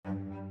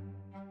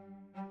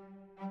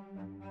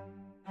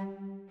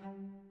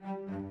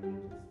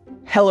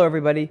Hello,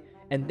 everybody,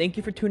 and thank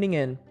you for tuning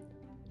in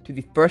to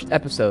the first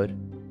episode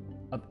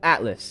of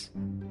Atlas,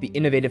 the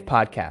Innovative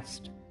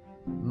Podcast.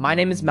 My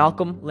name is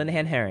Malcolm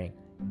Linehan Herring,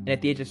 and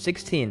at the age of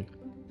 16,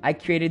 I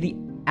created the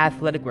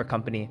athletic wear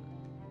company,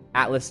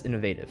 Atlas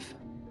Innovative.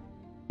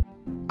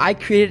 I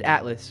created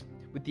Atlas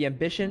with the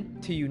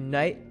ambition to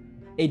unite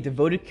a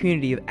devoted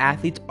community of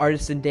athletes,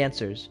 artists, and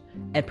dancers,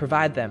 and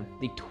provide them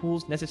the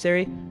tools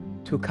necessary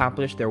to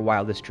accomplish their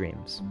wildest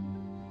dreams.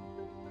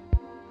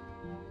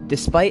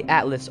 Despite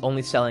Atlas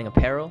only selling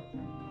apparel,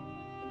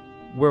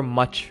 we're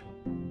much,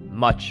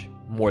 much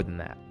more than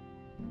that.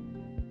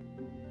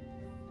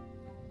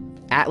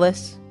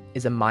 Atlas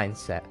is a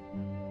mindset,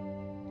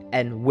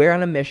 and we're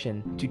on a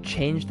mission to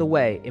change the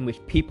way in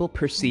which people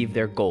perceive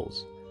their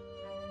goals.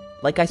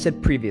 Like I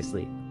said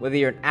previously, whether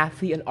you're an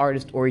athlete, an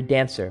artist, or a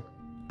dancer,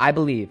 I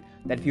believe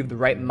that if you have the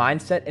right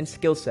mindset and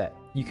skill set,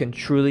 you can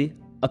truly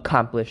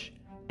accomplish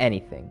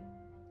anything.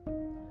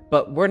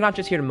 But we're not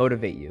just here to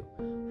motivate you.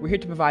 We're here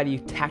to provide you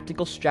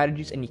tactical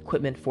strategies and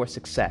equipment for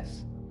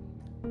success.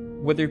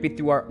 Whether it be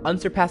through our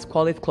unsurpassed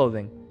quality of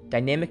clothing,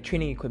 dynamic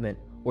training equipment,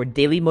 or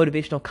daily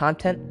motivational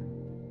content,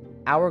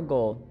 our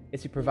goal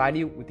is to provide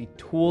you with the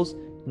tools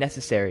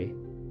necessary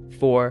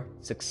for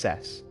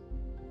success.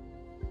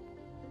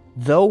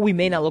 Though we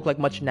may not look like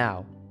much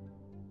now,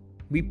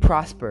 we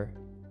prosper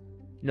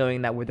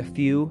knowing that we're the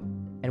few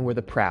and we're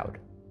the proud.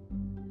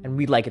 And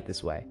we like it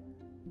this way,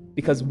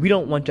 because we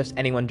don't want just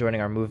anyone joining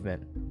our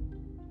movement.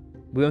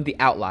 We want the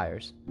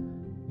outliers.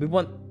 We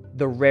want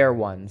the rare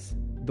ones,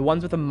 the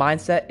ones with a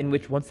mindset in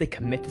which once they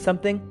commit to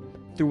something,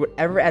 through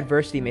whatever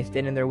adversity may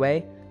stand in their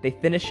way, they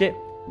finish it,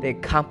 they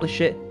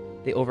accomplish it,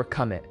 they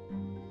overcome it.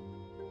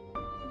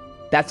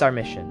 That's our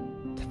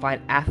mission, to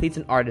find athletes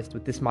and artists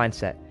with this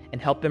mindset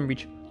and help them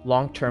reach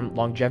long-term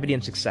longevity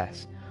and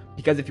success.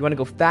 Because if you want to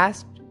go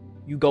fast,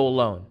 you go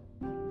alone.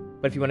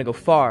 But if you want to go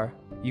far,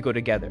 you go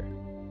together.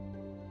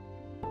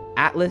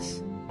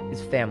 Atlas is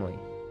family,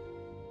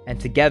 and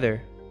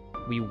together,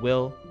 we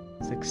will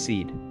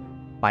succeed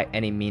by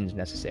any means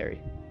necessary.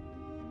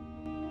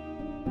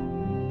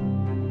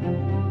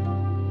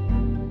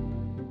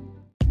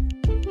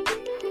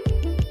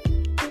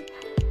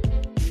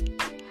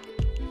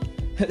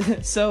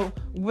 So,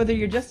 whether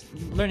you're just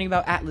learning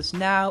about Atlas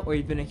now or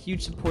you've been a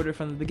huge supporter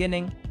from the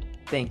beginning,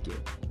 thank you.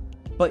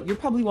 But you're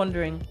probably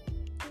wondering,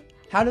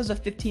 how does a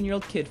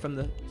 15-year-old kid from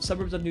the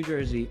suburbs of New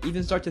Jersey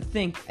even start to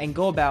think and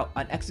go about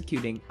on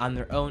executing on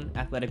their own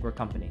athletic wear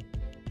company?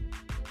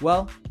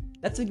 Well,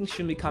 that's an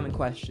extremely common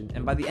question,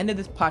 and by the end of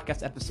this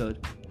podcast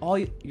episode, all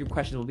your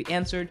questions will be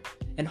answered,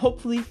 and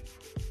hopefully,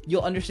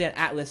 you'll understand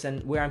Atlas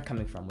and where I'm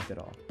coming from with it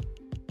all.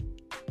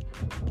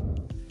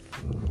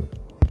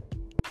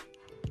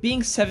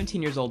 Being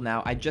 17 years old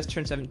now, I just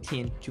turned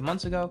 17 2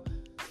 months ago,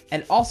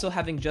 and also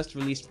having just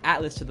released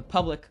Atlas to the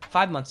public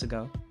 5 months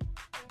ago.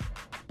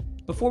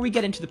 Before we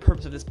get into the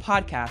purpose of this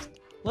podcast,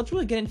 let's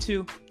really get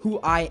into who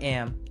I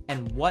am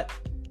and what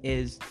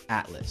is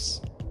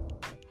Atlas.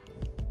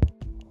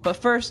 But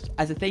first,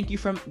 as a thank you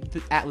from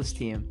the Atlas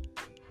team,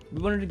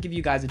 we wanted to give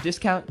you guys a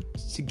discount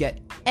to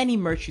get any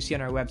merch you see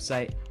on our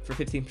website for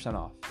 15%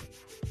 off.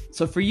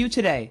 So for you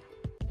today,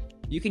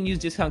 you can use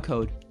discount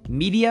code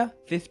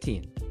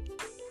MEDIA15,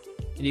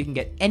 and you can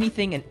get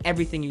anything and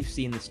everything you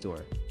see in the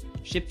store,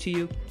 shipped to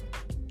you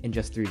in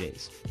just 3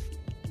 days.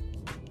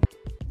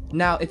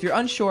 Now, if you're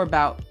unsure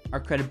about our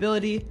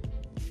credibility,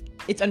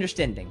 it's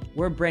understanding.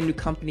 We're a brand new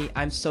company,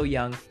 I'm so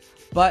young,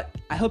 but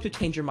I hope to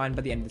change your mind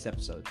by the end of this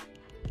episode.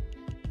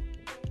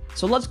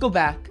 So let's go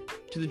back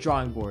to the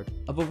drawing board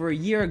of over a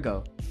year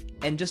ago,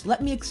 and just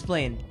let me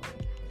explain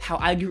how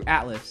I grew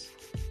Atlas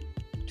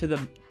to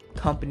the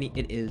company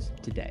it is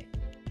today.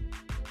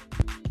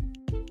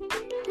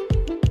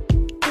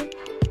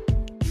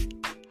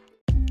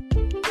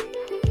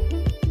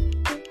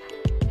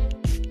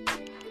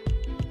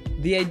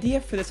 The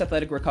idea for this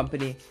athletic wear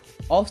company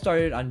all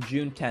started on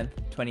June 10th,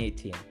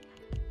 2018.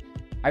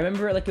 I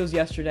remember it like it was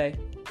yesterday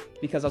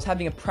because I was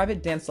having a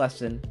private dance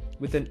lesson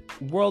with a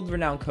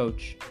world-renowned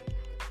coach,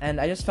 and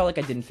I just felt like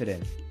I didn't fit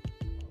in.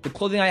 The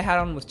clothing I had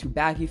on was too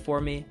baggy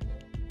for me,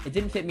 it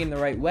didn't fit me in the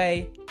right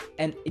way,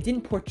 and it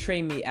didn't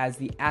portray me as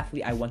the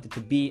athlete I wanted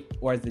to be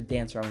or as the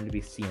dancer I wanted to be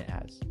seen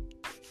as.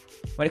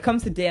 When it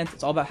comes to dance,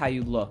 it's all about how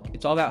you look,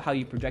 it's all about how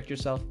you project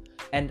yourself,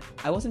 and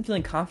I wasn't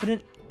feeling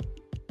confident,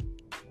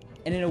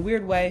 and in a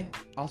weird way,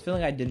 I was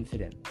feeling I didn't fit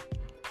in.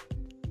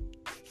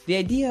 The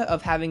idea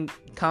of having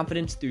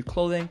confidence through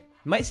clothing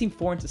might seem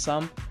foreign to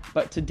some,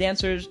 but to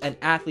dancers and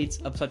athletes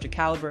of such a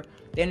caliber,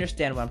 they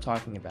understand what I'm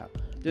talking about.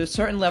 There's a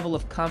certain level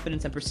of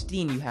confidence and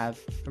pristine you have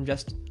from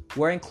just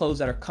wearing clothes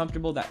that are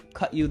comfortable, that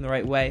cut you in the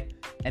right way,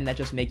 and that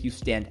just make you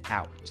stand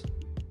out.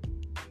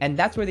 And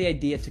that's where the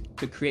idea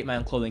to create my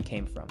own clothing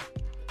came from.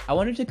 I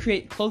wanted to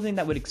create clothing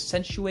that would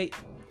accentuate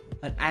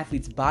an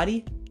athlete's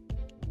body,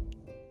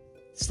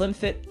 slim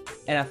fit,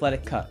 and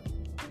athletic cut,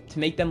 to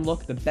make them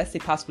look the best they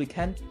possibly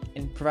can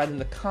and provide them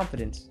the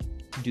confidence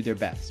to do their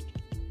best.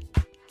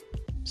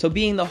 So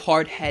being the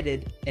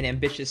hard-headed and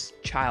ambitious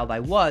child I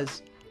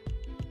was,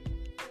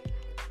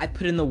 I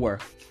put in the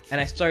work,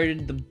 and I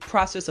started the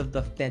process of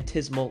the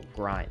phantasmal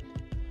grind.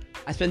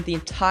 I spent the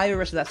entire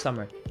rest of that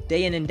summer,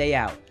 day in and day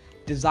out,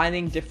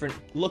 designing different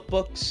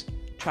lookbooks,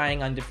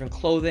 trying on different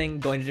clothing,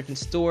 going to different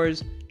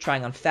stores,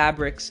 trying on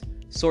fabrics,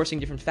 sourcing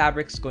different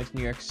fabrics, going to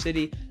New York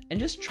City, and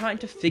just trying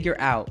to figure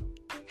out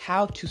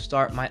how to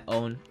start my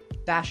own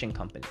fashion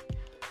company.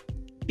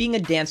 Being a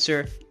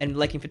dancer and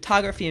liking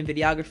photography and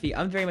videography,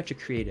 I'm very much a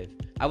creative.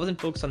 I wasn't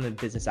focused on the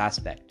business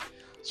aspect.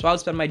 So I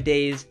would spend my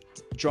days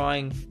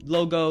drawing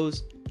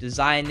logos,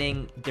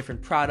 designing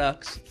different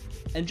products,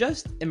 and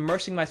just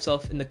immersing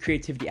myself in the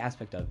creativity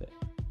aspect of it.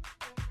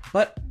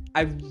 But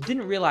I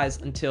didn't realize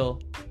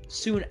until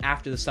soon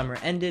after the summer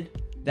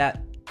ended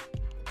that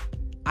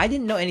I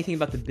didn't know anything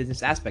about the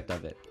business aspect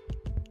of it.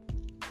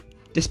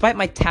 Despite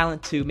my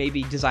talent to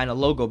maybe design a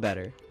logo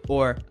better,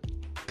 or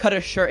cut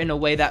a shirt in a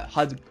way that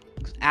hugs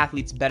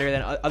athletes better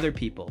than other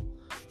people,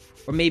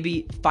 or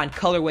maybe find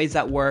colorways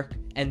that work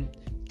and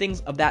things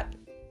of that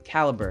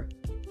caliber,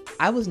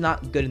 I was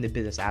not good in the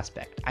business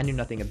aspect. I knew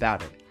nothing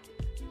about it.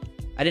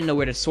 I didn't know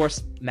where to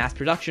source mass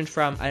production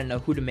from. I didn't know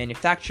who to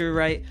manufacture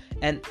right,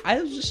 and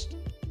I was just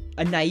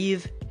a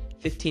naive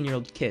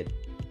 15-year-old kid.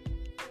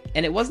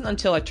 And it wasn't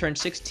until I turned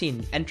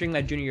 16, entering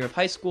my junior year of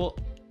high school,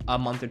 a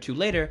month or two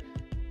later,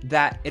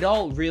 that it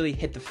all really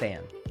hit the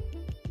fan.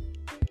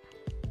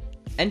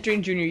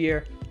 Entering junior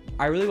year,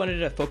 I really wanted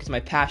to focus my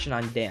passion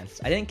on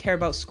dance. I didn't care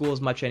about school as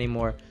much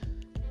anymore,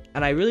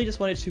 and I really just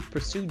wanted to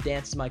pursue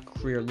dance as my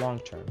career long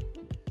term.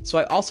 So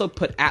I also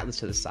put Atlas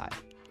to the side.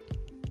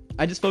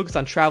 I just focused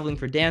on traveling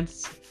for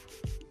dance.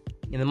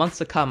 In the months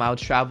to come, I would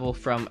travel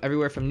from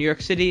everywhere from New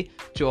York City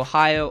to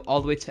Ohio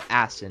all the way to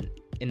Assen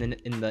in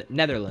the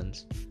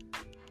Netherlands.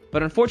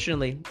 But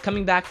unfortunately,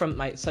 coming back from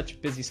my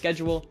such busy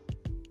schedule,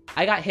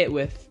 I got hit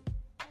with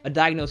a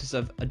diagnosis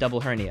of a double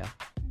hernia.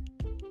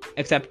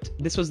 Except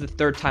this was the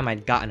third time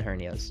I'd gotten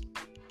hernias.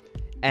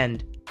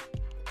 And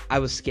I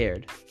was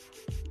scared.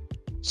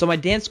 So my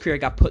dance career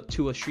got put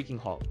to a shrieking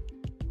halt.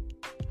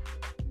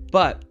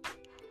 But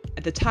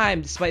at the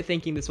time, despite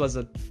thinking this was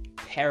a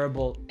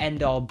terrible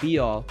end-all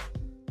be-all,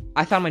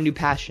 I found my new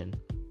passion.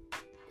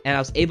 And I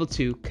was able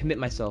to commit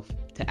myself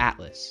to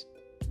Atlas.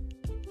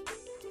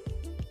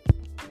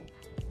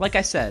 Like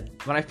I said,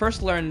 when I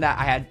first learned that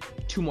I had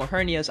 2 more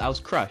hernias, I was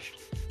crushed.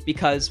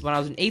 Because when I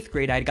was in 8th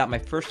grade, I had got my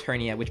first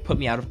hernia, which put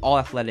me out of all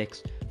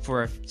athletics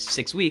for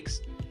 6 weeks.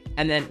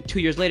 And then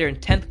 2 years later, in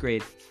 10th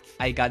grade,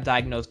 I got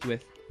diagnosed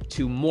with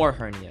 2 more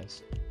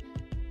hernias,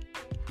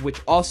 which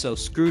also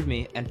screwed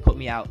me and put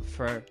me out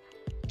for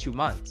 2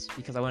 months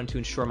because I wanted to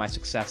ensure my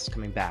success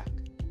coming back.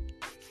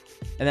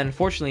 And then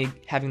unfortunately,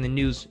 having the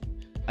news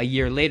a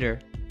year later,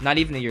 not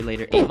even a year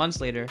later, 8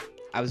 months later,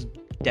 I was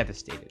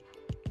devastated.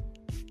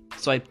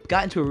 So I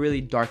got into a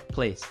really dark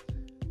place.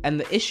 And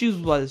the issue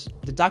was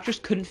the doctors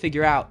couldn't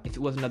figure out if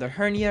it was another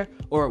hernia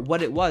or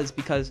what it was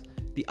because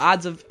the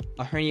odds of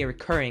a hernia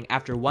recurring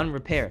after 1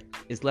 repair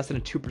is less than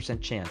a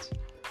 2% chance.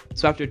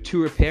 So after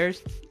 2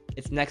 repairs,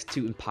 it's next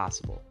to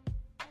impossible.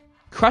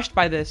 Crushed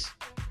by this,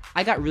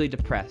 I got really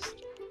depressed.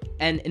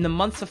 And in the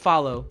months to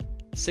follow,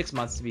 6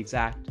 months to be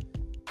exact,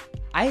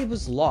 I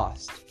was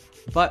lost.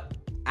 But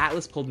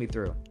Atlas pulled me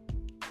through.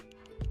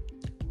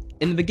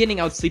 In the beginning,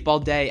 I would sleep all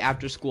day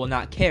after school and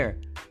not care.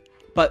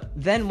 But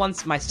then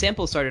once my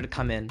samples started to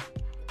come in,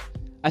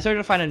 I started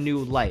to find a new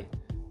light.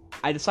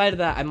 I decided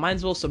that I might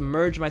as well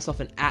submerge myself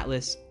in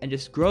Atlas and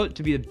just grow it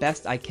to be the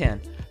best I can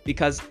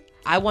because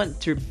I want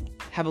to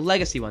have a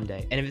legacy one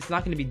day. And if it's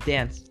not going to be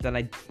dance, then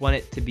I want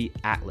it to be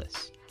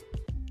Atlas.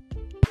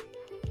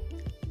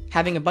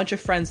 Having a bunch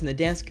of friends in the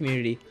dance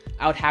community,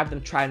 I would have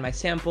them try my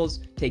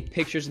samples, take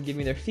pictures and give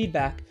me their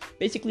feedback,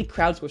 basically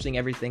crowdsourcing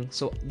everything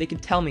so they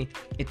could tell me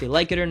if they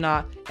like it or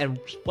not and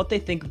what they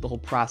think of the whole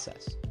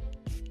process.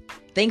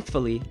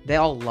 Thankfully, they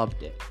all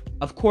loved it.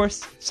 Of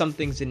course, some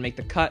things didn't make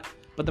the cut,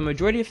 but the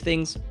majority of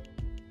things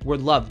were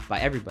loved by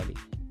everybody.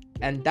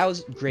 And that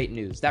was great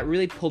news. That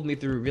really pulled me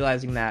through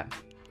realizing that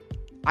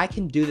I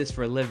can do this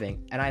for a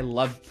living, and I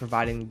love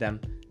providing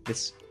them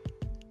this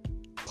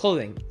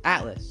clothing,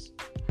 Atlas.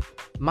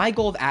 My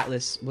goal of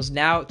Atlas was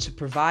now to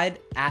provide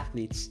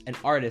athletes and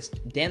artists,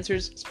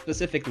 dancers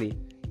specifically,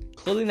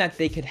 clothing that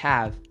they could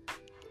have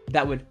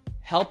that would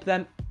help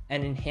them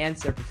and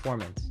enhance their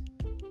performance,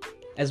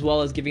 as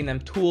well as giving them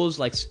tools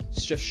like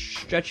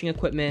stretching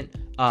equipment,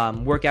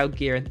 workout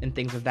gear, and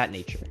things of that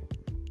nature.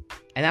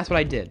 And that's what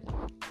I did.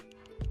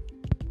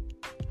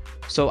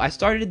 So I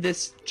started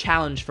this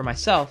challenge for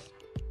myself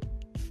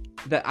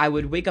that I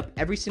would wake up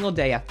every single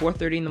day at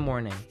 4:30 in the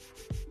morning,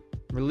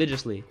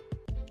 religiously,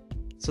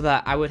 so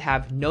that I would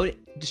have no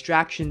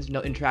distractions,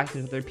 no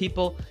interactions with other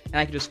people, and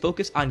I could just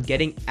focus on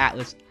getting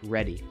Atlas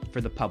ready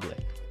for the public.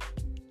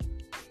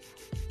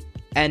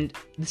 And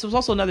this was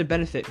also another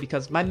benefit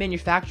because my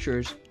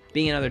manufacturers,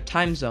 being in another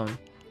time zone,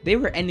 they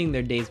were ending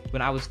their days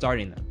when I was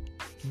starting them.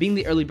 Being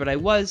the early bird I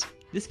was,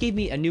 this gave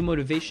me a new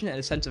motivation and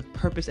a sense of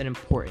purpose and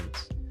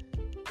importance.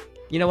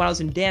 You know, when I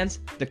was in dance,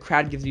 the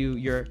crowd gives you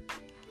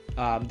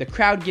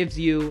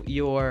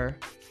your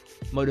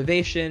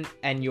motivation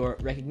and your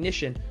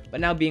recognition, but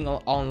now being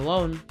all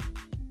alone,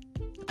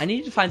 I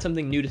needed to find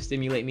something new to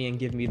stimulate me and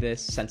give me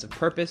this sense of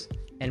purpose,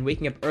 and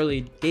waking up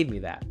early gave me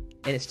that,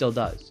 and it still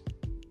does.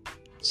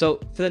 So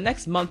for the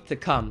next month to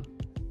come,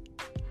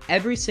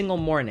 every single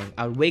morning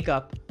I would wake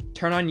up,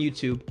 turn on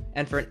YouTube,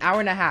 and for an hour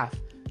and a half,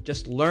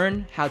 just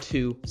learn how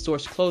to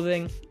source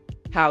clothing,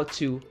 how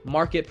to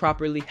market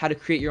properly, how to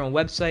create your own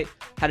website,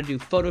 how to do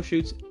photo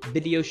shoots,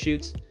 video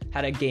shoots,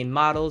 how to gain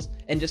models,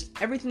 and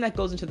just everything that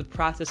goes into the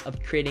process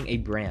of creating a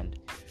brand.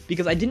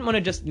 Because I didn't want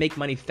to just make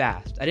money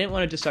fast. I didn't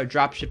want to just start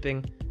drop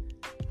shipping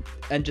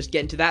and just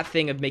get into that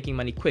thing of making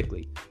money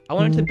quickly. I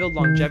wanted to build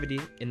longevity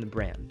in the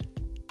brand.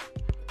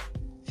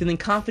 Feeling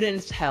confident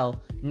as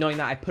hell, knowing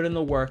that I put in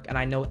the work and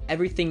I know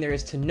everything there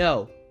is to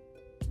know,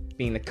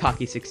 being the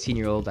cocky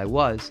 16-year-old I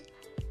was,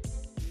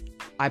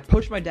 I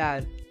approached my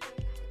dad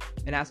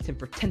and asked him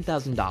for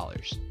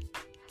 $10,000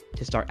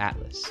 to start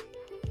Atlas.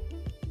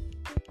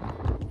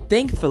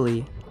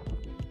 Thankfully,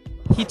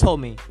 he told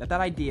me that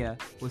idea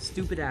was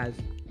stupid as...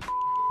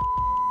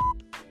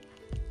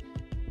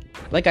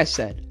 Like I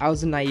said, I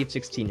was a naive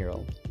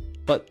 16-year-old,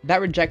 but that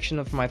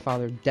rejection from my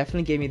father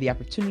definitely gave me the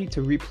opportunity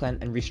to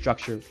replan and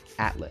restructure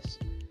Atlas.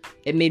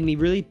 It made me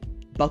really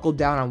buckle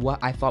down on what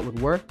I thought would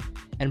work,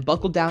 and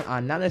buckle down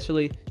on not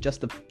necessarily just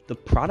the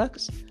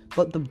products,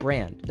 but the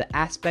brand, the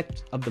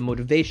aspect of the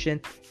motivation,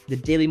 the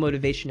daily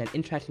motivation, and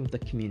interacting with the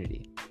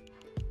community.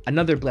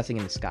 Another blessing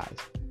in disguise.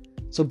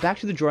 So back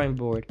to the drawing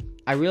board,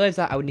 I realized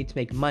that I would need to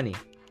make money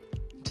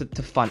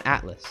to fund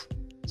Atlas.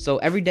 So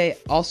every day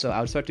also I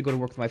would start to go to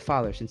work with my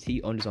father since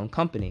he owned his own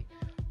company.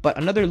 But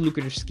another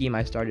lucrative scheme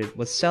I started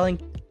was selling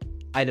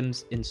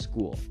items in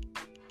school.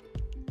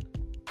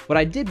 What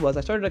I did was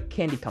I started a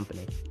candy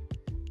company.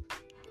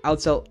 I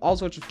would sell all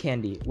sorts of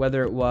candy,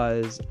 whether it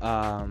was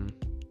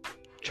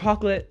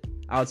chocolate,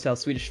 I would sell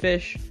Swedish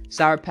Fish,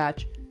 Sour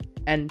Patch,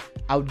 and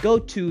I would go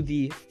to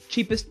the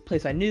cheapest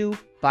place I knew,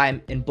 buy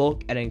them in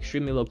bulk at an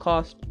extremely low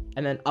cost,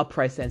 and then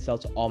upprice it and sell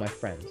to all my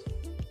friends.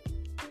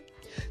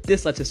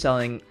 This led to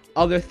selling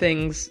other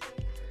things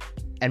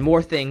and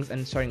more things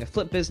and starting a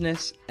flip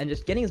business and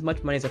just getting as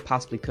much money as I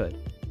possibly could.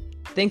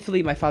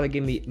 Thankfully, my father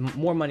gave me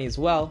more money as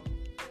well,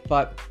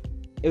 but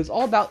it was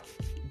all about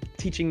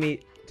teaching me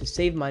to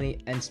save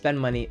money and spend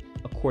money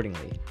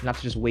accordingly, not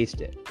to just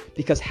waste it.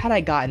 Because had I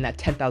gotten that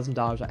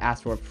 $10,000 I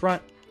asked for up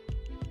front,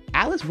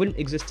 Atlas wouldn't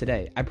exist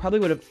today. I probably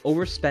would have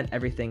overspent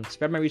everything,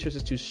 spread my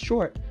resources too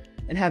short,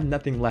 and have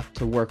nothing left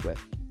to work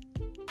with.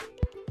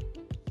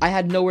 I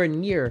had nowhere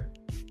near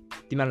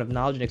the amount of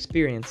knowledge and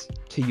experience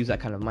to use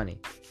that kind of money.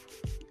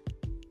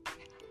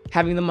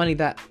 Having the money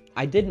that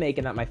I did make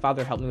and that my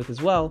father helped me with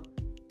as well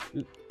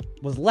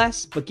was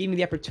less, but gave me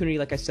the opportunity,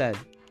 like I said,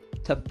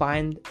 to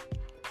find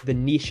the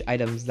niche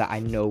items that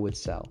I know would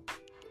sell.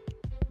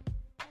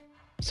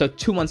 So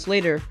 2 months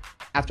later,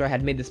 after I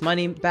had made this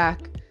money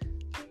back,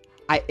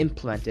 I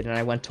implemented and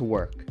I went to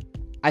work.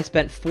 I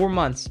spent 4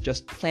 months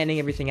just planning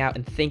everything out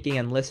and thinking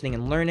and listening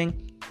and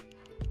learning.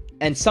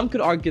 And some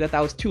could argue that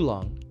was too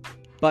long,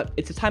 but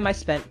it's the time I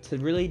spent to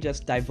really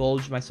just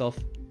divulge myself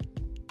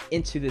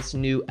into this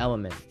new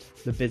element,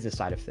 the business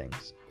side of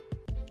things.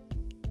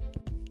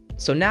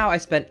 So now I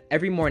spent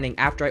every morning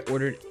after I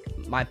ordered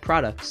my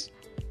products,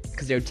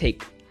 because they would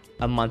take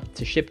a month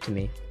to ship to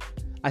me,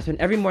 I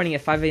spent every morning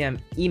at 5 a.m.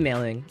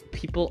 emailing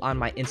people on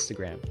my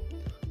Instagram.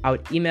 I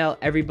would email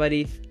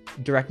everybody,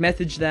 direct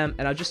message them,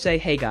 and I'll just say,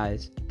 hey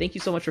guys, thank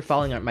you so much for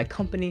following my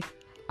company.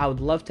 I would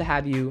love to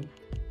have you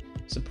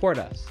support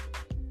us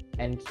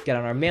and get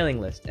on our mailing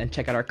list and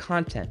check out our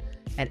content.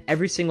 And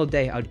every single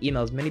day I would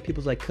email as many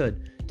people as I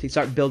could to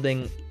start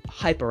building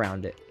hype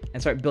around it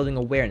and start building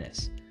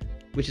awareness,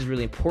 which is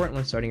really important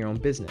when starting your own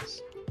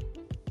business.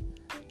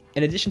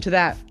 In addition to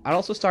that, I'd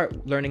also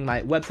start learning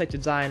my website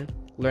design,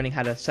 learning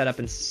how to set up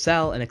and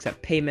sell and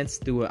accept payments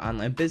through an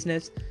online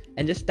business,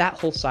 and just that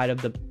whole side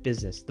of the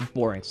business, the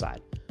boring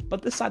side,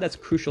 but the side that's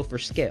crucial for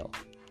scale.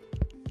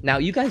 Now,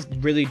 you guys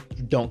really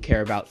don't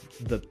care about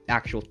the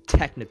actual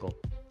technical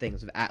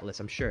things of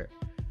Atlas, I'm sure.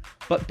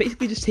 But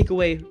basically, just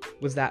takeaway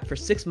was that for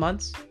 6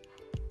 months,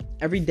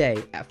 every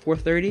day at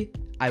 4:30,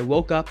 I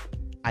woke up,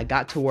 I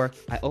got to work,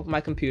 I opened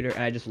my computer,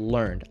 and I just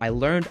learned.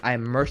 I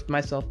immersed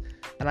myself,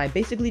 and I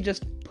basically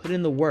just put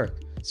in the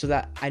work so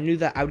that I knew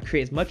that I would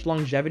create as much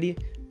longevity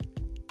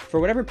for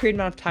whatever period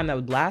amount of time that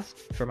would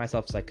last for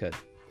myself as I could.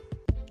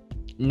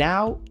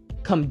 Now,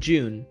 come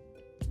June,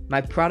 my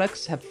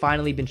products have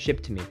finally been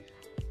shipped to me.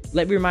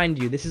 Let me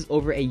remind you, this is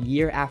over a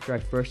year after I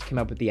first came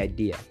up with the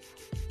idea.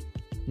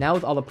 Now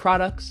with all the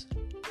products,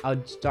 I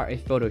would start a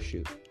photo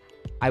shoot.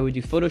 I would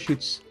do photo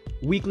shoots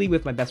weekly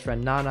with my best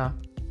friend Nana,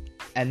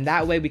 and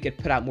that way we could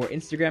put out more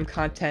Instagram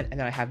content, and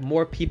then I have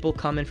more people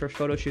come in for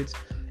photo shoots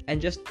and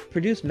just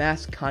produce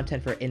mass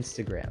content for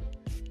Instagram.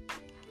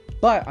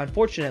 But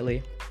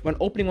unfortunately, when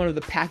opening one of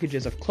the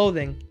packages of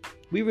clothing,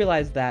 we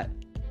realized that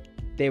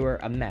they were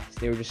a mess.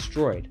 They were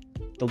destroyed.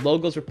 The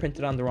logos were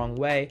printed on the wrong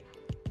way.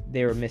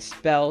 They were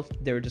misspelled.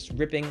 They were just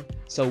ripping.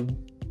 So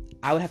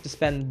I would have to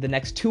spend the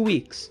next 2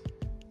 weeks.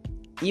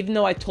 Even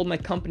though I told my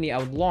company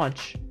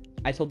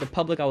I told the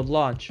public I would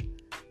launch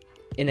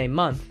in a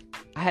month,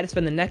 I had to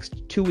spend the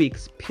next 2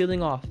 weeks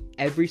peeling off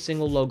every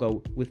single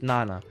logo with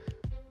Nana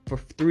for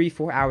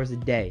 3-4 hours a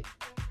day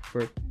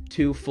for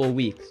 2 full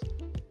weeks,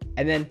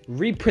 and then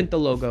reprint the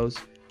logos,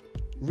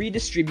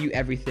 redistribute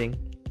everything,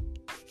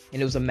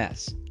 and it was a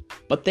mess.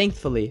 But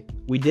thankfully,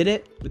 we did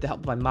it with the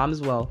help of my mom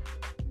as well.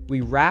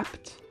 We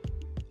wrapped,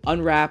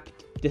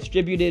 unwrapped,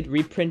 distributed,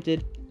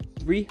 reprinted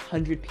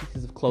 300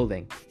 pieces of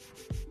clothing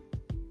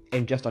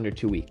in just under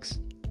 2 weeks.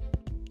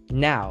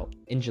 Now,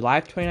 in July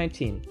of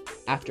 2019,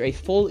 after a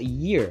full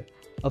year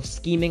of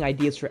scheming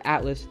ideas for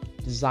Atlas,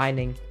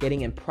 designing,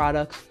 getting in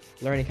products,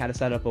 learning how to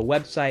set up a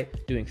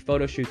website, doing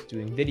photo shoots,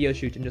 doing video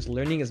shoots, and just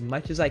learning as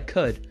much as I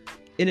could,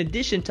 in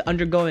addition to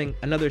undergoing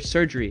another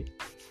surgery,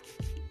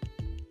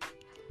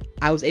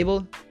 I was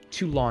able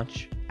to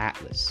launch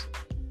Atlas.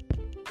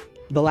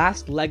 The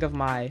last leg of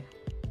my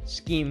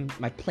scheme,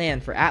 my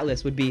plan for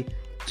Atlas would be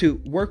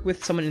to work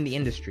with someone in the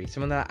industry,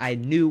 someone that I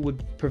knew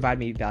would provide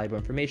me valuable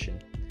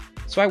information.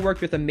 So I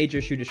worked with a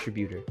major shoe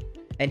distributor,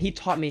 and he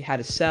taught me how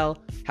to sell,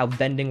 how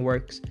vending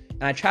works,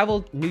 and I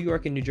traveled New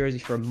York and New Jersey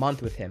for a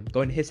month with him,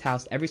 going to his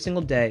house every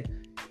single day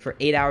for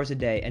 8 hours a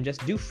day and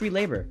just do free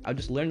labor. I would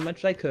just learn as much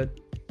as I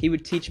could. He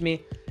would teach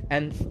me,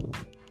 and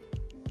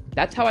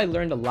that's how I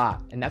learned a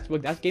lot, and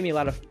that gave me a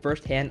lot of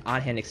first-hand,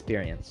 on-hand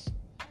experience.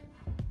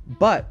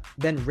 But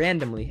then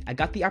randomly, I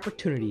got the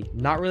opportunity,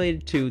 not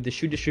related to the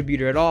shoe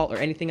distributor at all or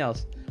anything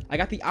else, I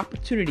got the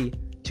opportunity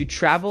to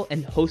travel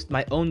and host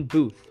my own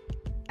booth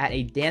at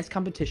a dance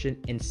competition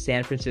in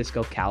San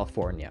Francisco,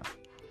 California.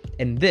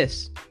 And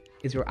this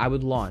is where I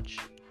would launch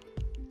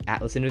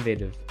Atlas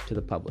Innovative to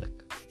the public.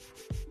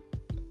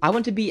 I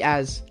want to be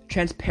as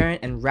transparent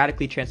and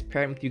radically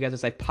transparent with you guys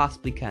as I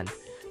possibly can,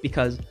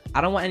 because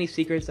I don't want any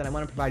secrets and I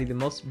want to provide you the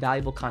most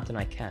valuable content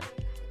I can.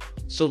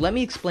 So let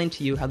me explain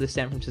to you how the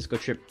San Francisco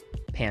trip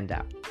panned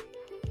out.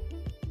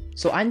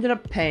 So I ended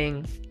up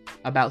paying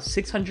about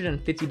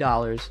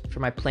 $650 for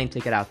my plane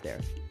ticket out there,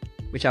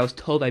 which I was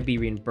told I'd be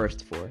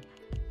reimbursed for.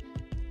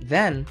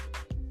 Then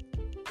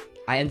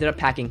I ended up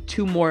packing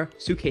 2 more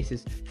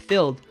suitcases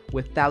filled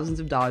with thousands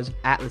of dollars of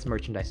Atlas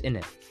merchandise in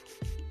it.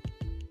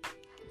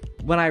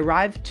 When I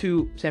arrived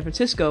to San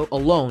Francisco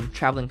alone,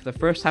 traveling for the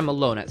first time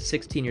alone at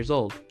 16 years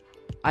old,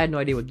 I had no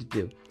idea what to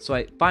do. So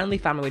I finally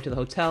found my way to the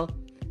hotel,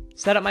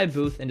 set up my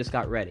booth, and just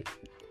got ready.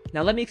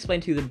 Now let me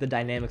explain to you the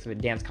dynamics of a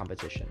dance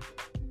competition.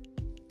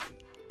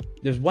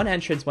 There's one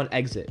entrance, one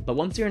exit, but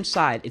once you're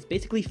inside, it's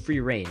basically free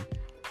reign.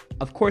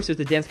 Of course, there's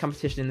the dance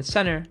competition in the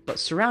center, but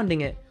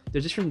surrounding it,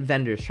 there's different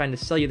vendors trying to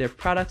sell you their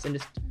products and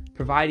just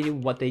provide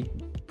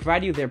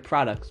you their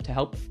products to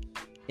help,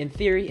 in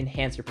theory,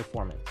 enhance your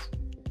performance.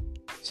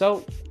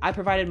 So I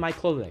provided my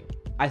clothing.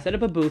 I set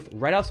up a booth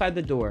right outside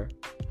the door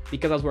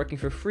because I was working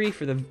for free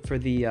for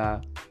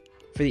the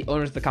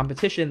owners of the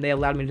competition. They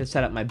allowed me to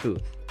set up my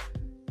booth.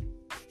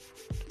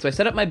 So I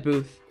set up my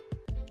booth,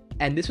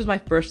 and this was my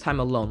first time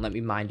alone, let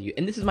me mind you.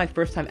 And this is my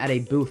first time at a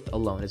booth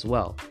alone as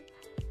well.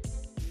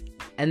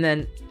 And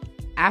then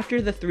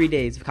after the 3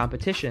 days of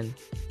competition,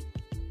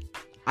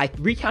 I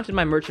recounted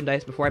my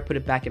merchandise before I put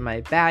it back in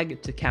my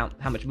bag to count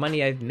how much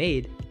money I've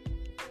made.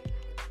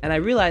 And I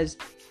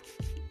realized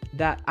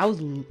that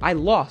I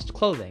lost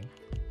clothing.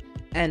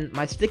 And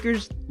my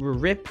stickers were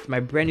ripped, my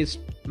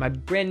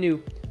brand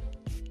new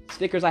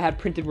stickers I had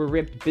printed were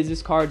ripped,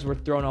 business cards were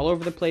thrown all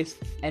over the place,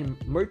 and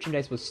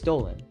merchandise was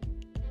stolen.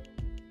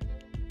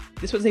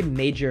 This was a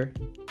major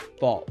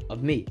fault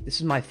of me. This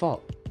is my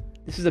fault.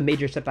 This is a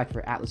major setback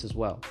for Atlas as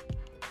well.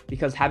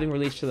 Because having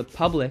released to the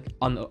public,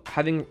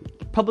 having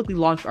publicly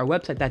launched our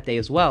website that day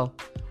as well,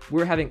 we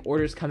were having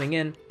orders coming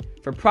in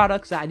for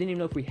products that I didn't even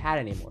know if we had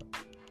anymore.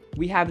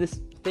 We have this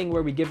thing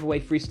where we give away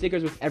free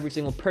stickers with every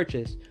single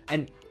purchase,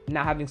 and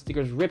now having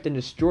stickers ripped and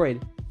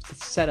destroyed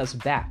set us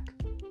back.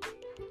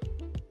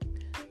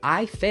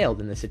 I failed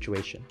in this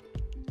situation.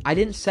 I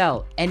didn't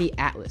sell any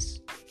Atlas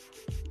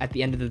at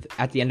the end of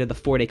the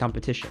 4-day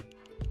competition.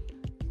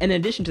 And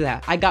in addition to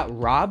that, I got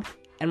robbed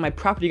and my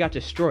property got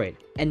destroyed,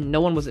 and no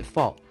one was at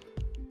fault.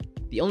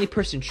 The only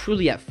person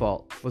truly at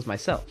fault was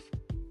myself.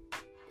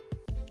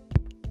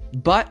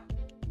 But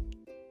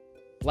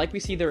like we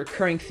see the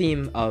recurring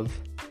theme of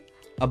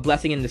a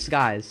blessing in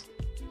disguise,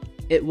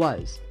 it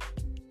was.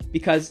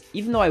 Because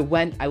even though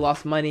I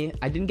lost money,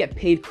 I didn't get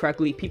paid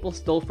correctly, people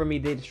stole from me,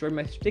 they destroyed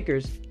my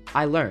stickers,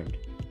 I learned.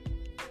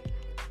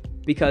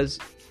 Because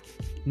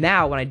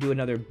now when I do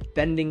another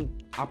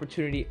vending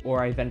opportunity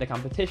or I vend a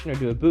competition or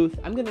do a booth,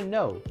 I'm going to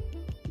know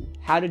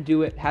how to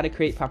do it, how to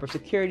create proper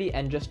security,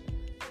 and just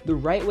the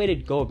right way to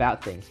go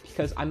about things.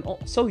 Because I'm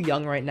so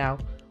young right now,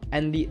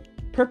 and the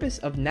purpose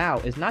of now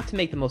is not to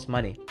make the most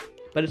money,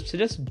 but it's to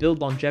just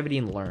build longevity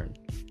and learn.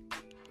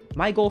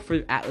 My goal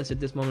for Atlas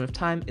at this moment of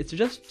time is to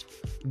just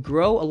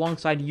grow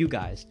alongside you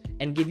guys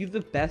and give you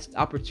the best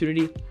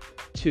opportunity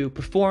to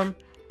perform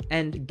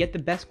and get the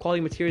best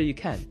quality material you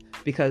can,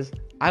 because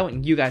I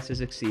want you guys to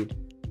succeed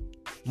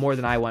more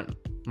than I want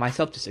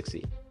myself to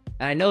succeed.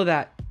 And I know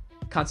that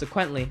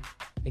consequently,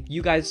 if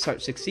you guys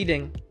start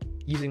succeeding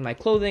using my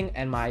clothing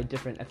and my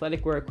different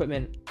athletic wear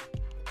equipment,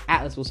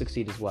 Atlas will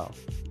succeed as well.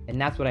 And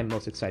that's what I'm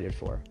most excited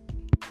for.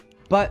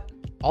 But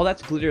all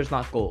that's glitter is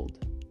not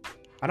gold.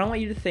 I don't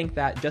want you to think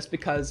that just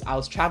because I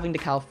was traveling to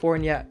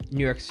California,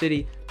 New York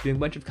City, doing a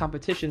bunch of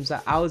competitions,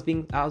 that I was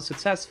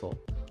successful.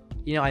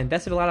 I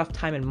invested a lot of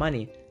time and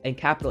money and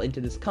capital into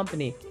this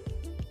company,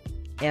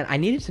 and I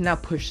needed to now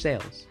push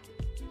sales.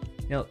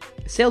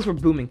 Sales were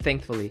booming,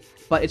 thankfully,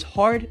 but it's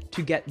hard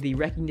to get the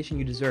recognition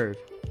you deserve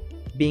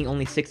being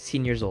only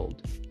 16 years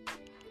old.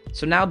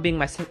 So now, being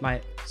my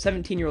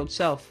 17-year-old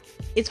self,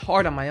 it's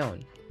hard on my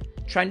own.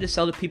 Trying to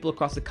sell to people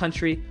across the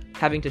country,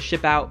 having to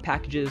ship out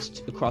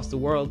packages across the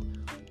world,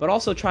 but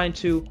also trying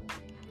to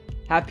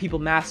have people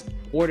mass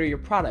order your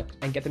product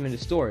and get them into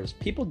stores.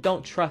 People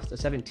don't trust a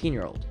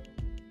 17-year-old.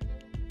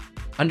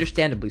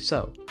 Understandably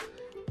so.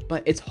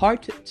 But it's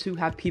hard to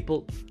have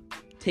people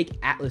take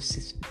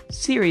Atlas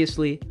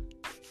seriously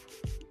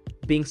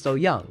being so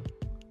young.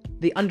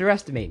 They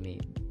underestimate me.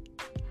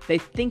 They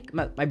think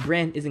my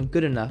brand isn't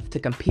good enough to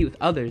compete with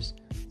others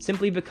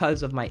simply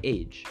because of my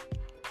age.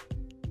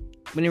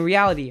 When in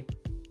reality,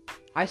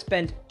 I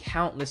spend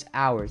countless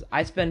hours.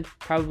 I spend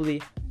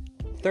probably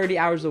 30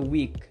 hours a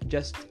week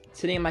just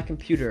sitting at my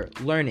computer,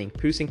 learning,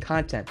 producing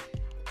content,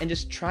 and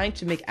just trying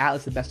to make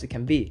Atlas the best it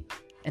can be.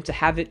 And to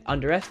have it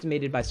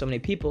underestimated by so many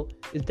people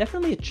is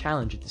definitely a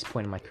challenge at this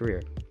point in my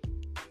career.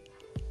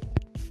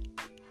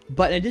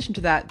 But in addition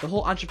to that, the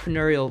whole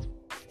entrepreneurial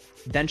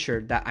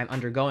venture that I'm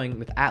undergoing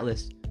with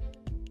Atlas,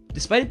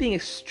 despite it being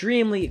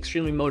extremely,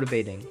 extremely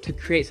motivating to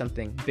create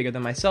something bigger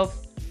than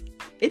myself,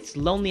 it's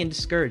lonely and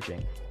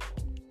discouraging.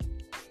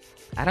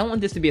 I don't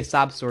want this to be a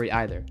sob story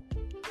either,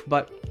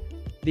 but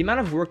the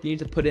amount of work you need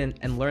to put in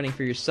and learning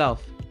for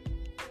yourself,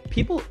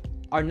 people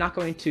are not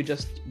going to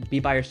just be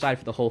by your side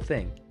for the whole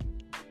thing.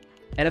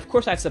 And of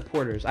course I have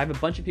supporters. I have a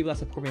bunch of people that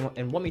support me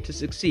and want me to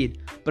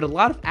succeed, but a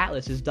lot of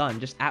Atlas is done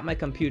just at my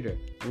computer,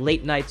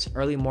 late nights,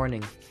 early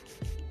morning.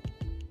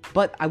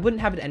 But I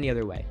wouldn't have it any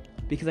other way,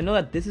 because I know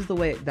that this is the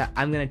way that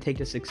I'm going to take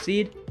to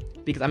succeed,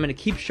 because I'm going to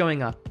keep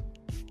showing up.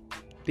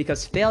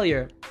 Because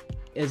failure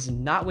is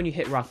not when you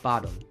hit rock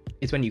bottom,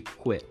 it's when you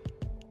quit.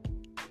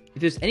 If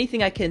there's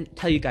anything I can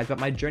tell you guys about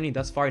my journey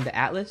thus far into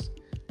Atlas,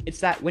 it's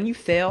that when you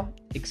fail,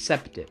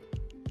 accept it.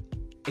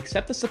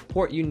 Accept the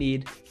support you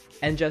need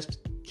and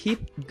just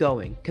keep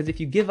going. Because if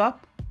you give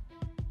up,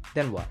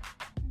 then what?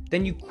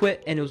 Then you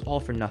quit and it was all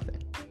for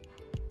nothing.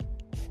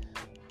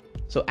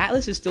 So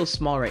Atlas is still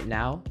small right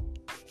now,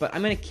 but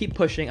I'm going to keep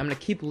pushing, I'm going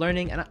to keep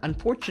learning, and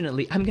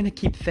unfortunately, I'm going to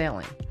keep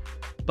failing.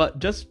 But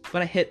just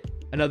when I hit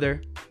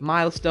another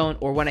milestone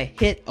or when I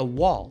hit a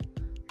wall,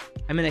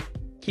 I'm going to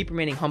keep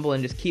remaining humble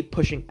and just keep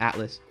pushing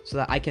Atlas so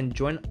that I can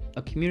join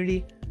a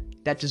community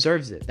that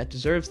deserves it, that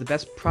deserves the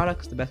best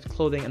products, the best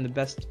clothing, and the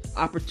best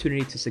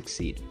opportunity to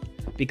succeed.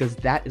 Because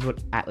that is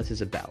what Atlas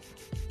is about.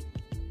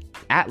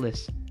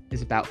 Atlas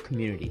is about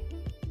community.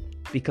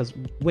 Because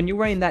when you're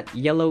wearing that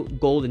yellow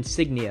gold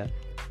insignia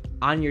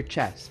on your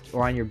chest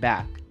or on your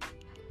back,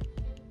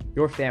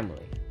 your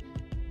family.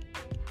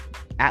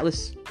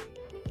 Atlas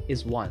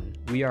is one.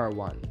 We are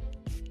one.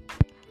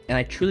 And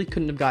I truly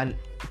couldn't have gotten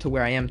to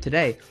where I am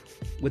today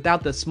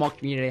without the small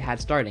community I had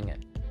starting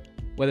it.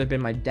 Whether it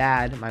been my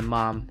dad, my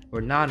mom,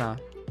 or Nana,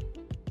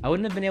 I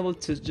wouldn't have been able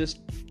to just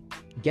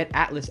get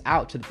Atlas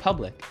out to the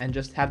public and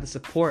just have the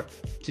support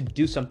to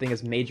do something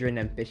as major and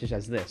ambitious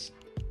as this.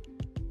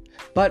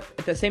 But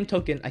at the same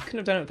token, I couldn't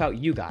have done it without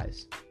you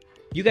guys.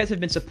 You guys have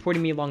been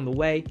supporting me along the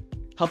way,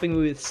 helping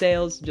me with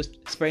sales,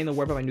 just spreading the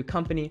word about my new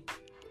company.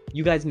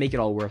 You guys make it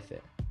all worth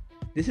it.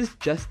 This is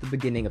just the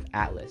beginning of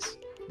Atlas.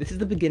 This is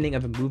the beginning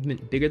of a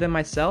movement bigger than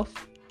myself,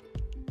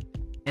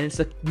 and it's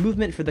a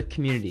movement for the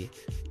community.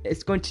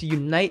 It's going to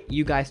unite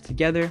you guys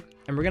together,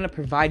 and we're going to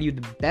provide you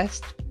the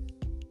best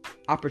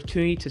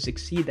opportunity to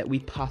succeed that we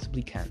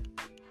possibly can.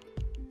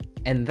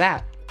 And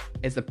that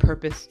is the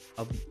purpose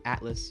of the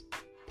Atlas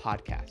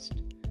podcast.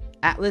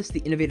 Atlas, the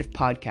innovative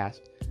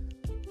podcast.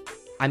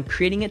 I'm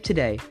creating it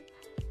today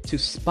to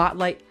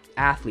spotlight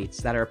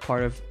athletes that are a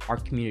part of our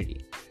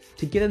community,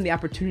 to give them the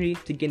opportunity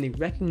to gain the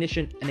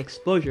recognition and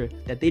exposure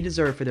that they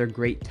deserve for their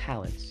great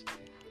talents.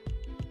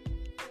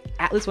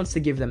 Atlas wants to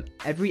give them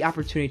every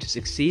opportunity to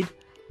succeed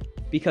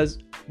because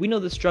we know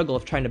the struggle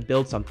of trying to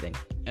build something,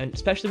 and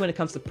especially when it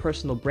comes to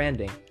personal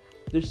branding.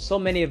 There's so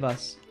many of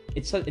us,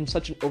 it's in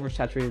such an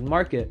oversaturated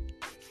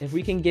market. If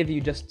we can give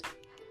you just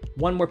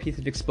one more piece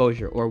of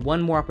exposure or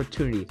one more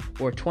opportunity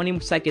or 20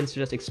 seconds to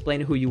just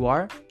explain who you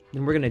are,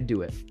 then we're going to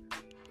do it.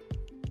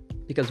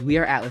 Because we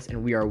are Atlas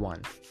and we are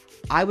one.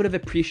 I would have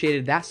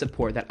appreciated that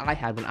support that I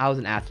had when I was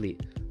an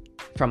athlete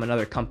from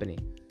another company.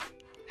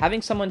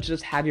 Having someone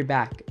just have your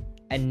back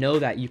and know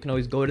that you can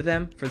always go to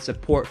them for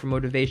support, for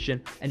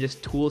motivation, and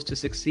just tools to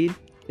succeed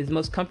is the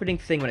most comforting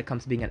thing when it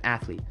comes to being an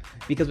athlete.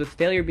 Because with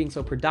failure being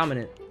so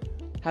predominant,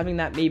 having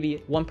that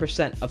maybe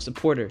 1% of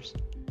supporters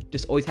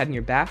just always having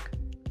your back,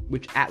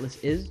 which Atlas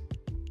is,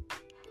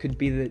 could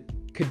be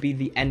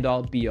the end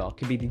all be all,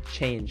 could be the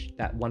change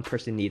that one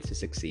person needs to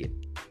succeed.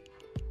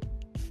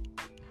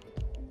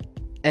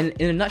 And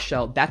in a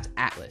nutshell, that's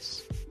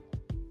Atlas.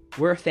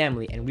 We're a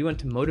family and we want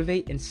to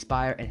motivate,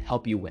 inspire, and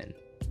help you win.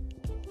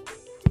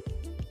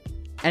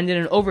 And in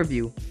an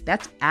overview,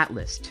 that's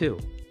Atlas too.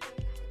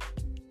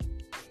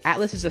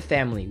 Atlas is a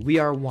family. We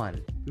are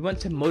one. We want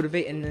to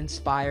motivate and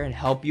inspire and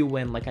help you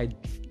win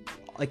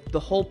like the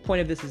whole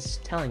point of this is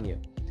telling you.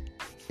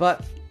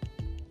 But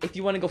if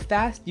you want to go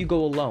fast, you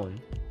go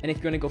alone. And if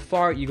you want to go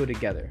far, you go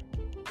together.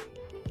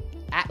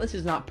 Atlas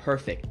is not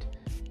perfect.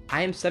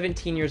 I am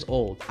 17 years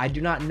old. I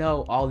do not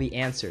know all the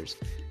answers.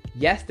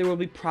 Yes, there will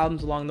be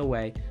problems along the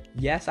way.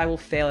 Yes, I will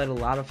fail at a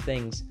lot of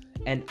things.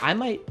 And I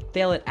might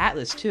fail at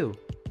Atlas too.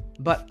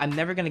 But I'm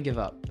never going to give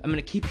up. I'm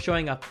going to keep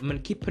showing up. I'm going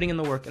to keep putting in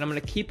the work. And I'm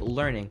going to keep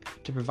learning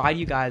to provide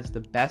you guys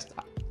the best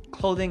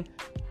clothing,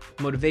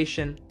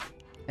 motivation,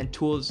 and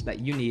tools that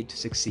you need to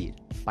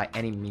succeed by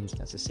any means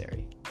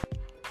necessary.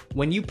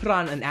 When you put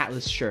on an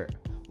Atlas shirt,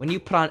 when you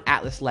put on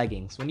Atlas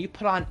leggings, when you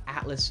put on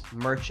Atlas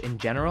merch in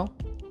general,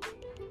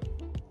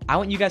 I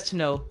want you guys to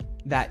know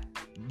that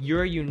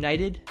you're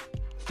united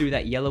through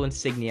that yellow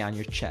insignia on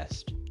your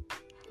chest.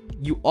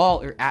 You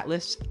all are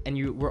Atlas,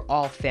 and we're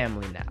all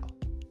family now.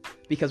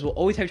 Because we'll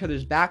always have each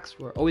other's backs,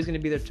 we're always going to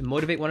be there to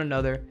motivate one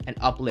another and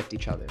uplift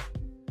each other.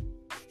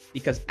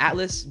 Because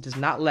Atlas does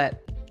not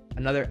let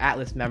another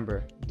Atlas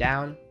member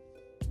down,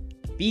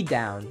 be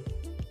down,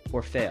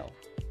 or fail.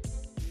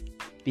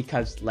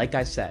 Because, like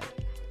I said,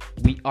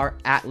 we are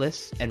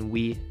Atlas and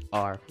we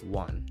are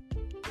one.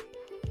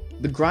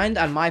 The grind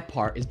on my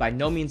part is by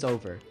no means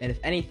over, and if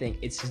anything,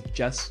 it's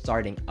just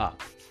starting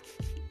up.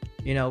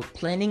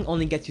 Planning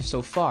only gets you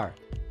so far,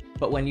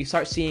 but when you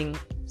start seeing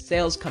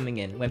sales coming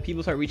in, when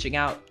people start reaching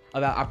out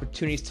about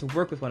opportunities to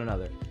work with one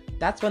another,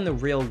 that's when the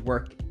real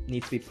work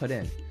needs to be put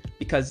in.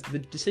 Because the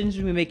decisions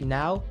we make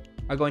now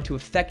are going to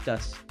affect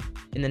us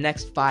in the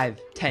next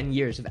 5-10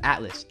 years of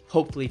Atlas.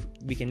 Hopefully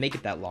we can make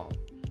it that long.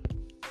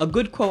 A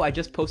good quote I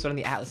just posted on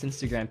the Atlas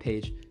Instagram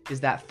page is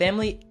that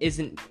family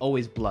isn't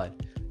always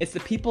blood. It's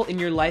the people in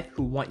your life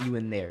who want you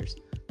in theirs.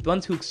 The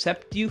ones who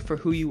accept you for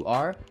who you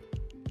are,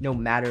 no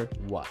matter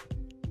what.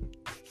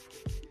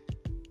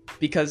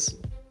 Because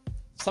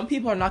some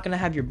people are not going to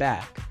have your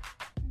back.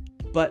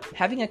 But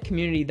having a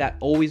community that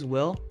always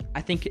will,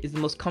 I think is the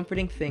most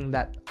comforting thing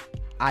that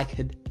I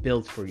could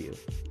build for you.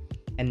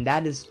 And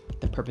that is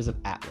the purpose of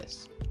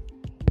Atlas.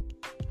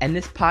 And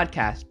this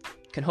podcast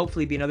can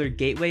hopefully be another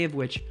gateway of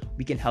which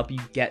we can help you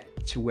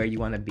get to where you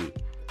want to be.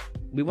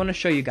 We want to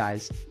show you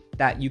guys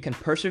that you can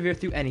persevere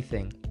through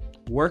anything,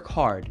 work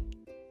hard,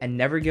 and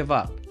never give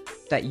up,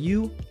 that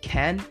you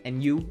can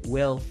and you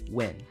will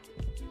win.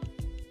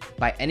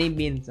 By any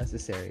means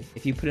necessary.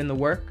 If you put in the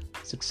work,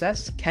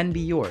 success can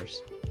be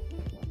yours.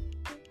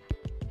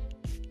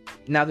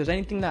 Now, if there's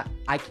anything that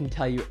I can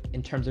tell you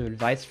in terms of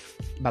advice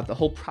about the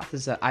whole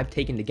process that I've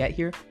taken to get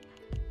here,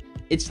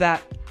 it's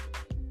that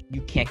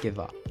you can't give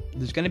up.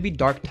 There's going to be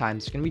dark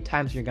times. There's going to be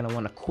times you're going to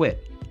want to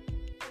quit.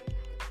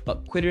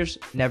 But quitters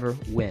never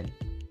win.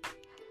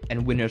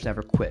 And winners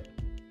never quit.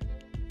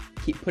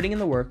 Keep putting in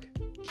the work.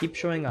 Keep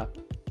showing up.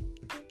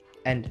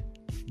 And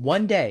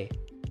one day,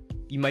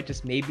 you might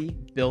just maybe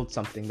build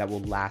something that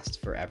will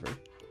last forever.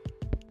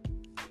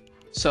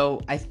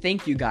 So I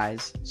thank you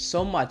guys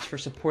so much for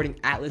supporting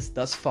Atlas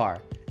thus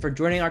far, for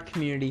joining our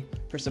community,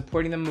 for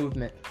supporting the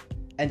movement,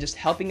 and just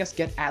helping us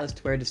get Atlas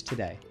to where it is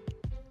today.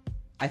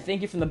 I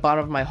thank you from the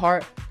bottom of my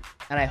heart,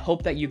 and I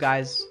hope that you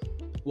guys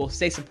will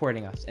stay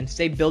supporting us and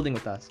stay building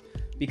with us,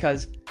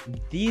 because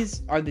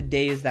these are the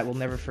days that we'll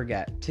never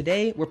forget.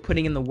 Today, we're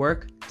putting in the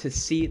work to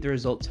see the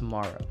result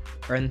tomorrow,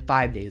 or in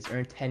 5 days, or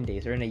in 10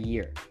 days, or in a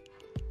year.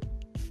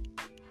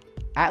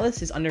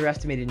 Atlas is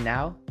underestimated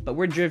now, but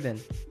we're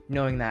driven,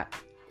 knowing that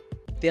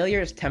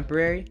failure is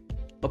temporary,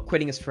 but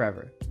quitting is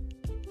forever.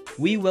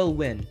 We will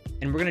win,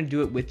 and we're going to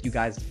do it with you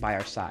guys by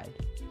our side.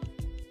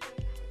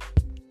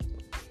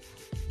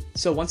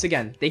 So once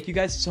again, thank you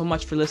guys so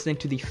much for listening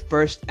to the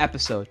first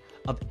episode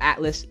of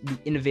Atlas, the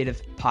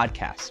Innovative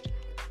Podcast.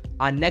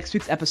 On next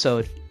week's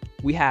episode,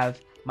 we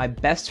have my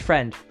best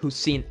friend who's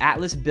seen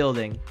Atlas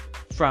building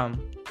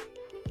from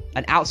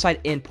an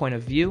outside-in point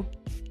of view.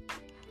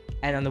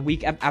 And on the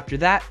week after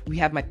that, we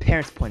have my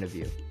parents' point of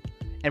view.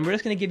 And we're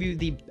just going to give you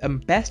the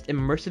best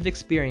immersive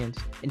experience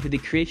into the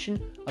creation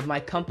of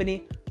my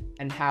company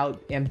and how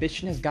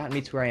ambition has gotten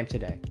me to where I am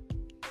today.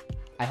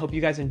 I hope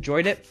you guys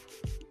enjoyed it.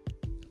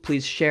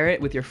 Please share it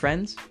with your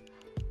friends.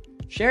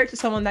 Share it to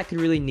someone that could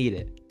really need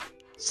it.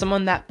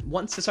 Someone that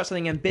wants to start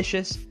something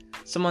ambitious.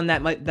 Someone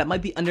that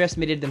might be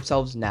underestimated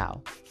themselves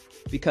now.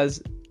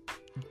 Because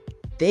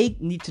they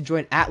need to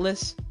join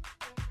Atlas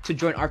to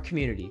join our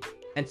community.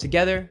 And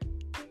together,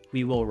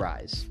 we will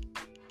rise.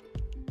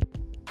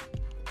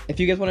 If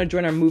you guys want to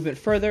join our movement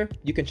further,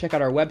 you can check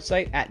out our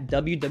website at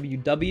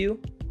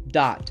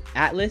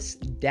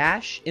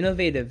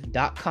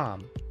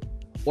www.atlas-innovative.com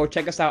or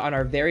check us out on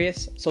our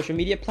various social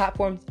media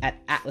platforms at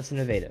Atlas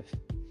Innovative.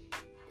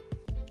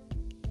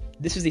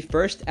 This is the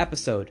first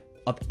episode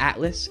of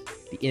Atlas,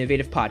 the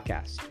Innovative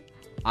Podcast.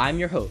 I'm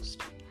your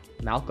host,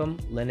 Malcolm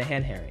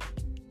Linehan Herring.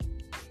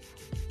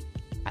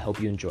 I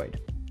hope you enjoyed.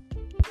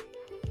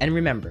 And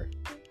remember,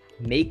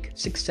 make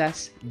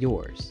success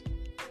yours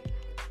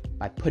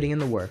by putting in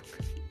the work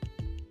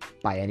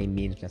by any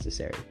means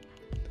necessary.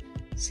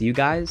 See you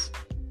guys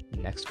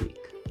next week.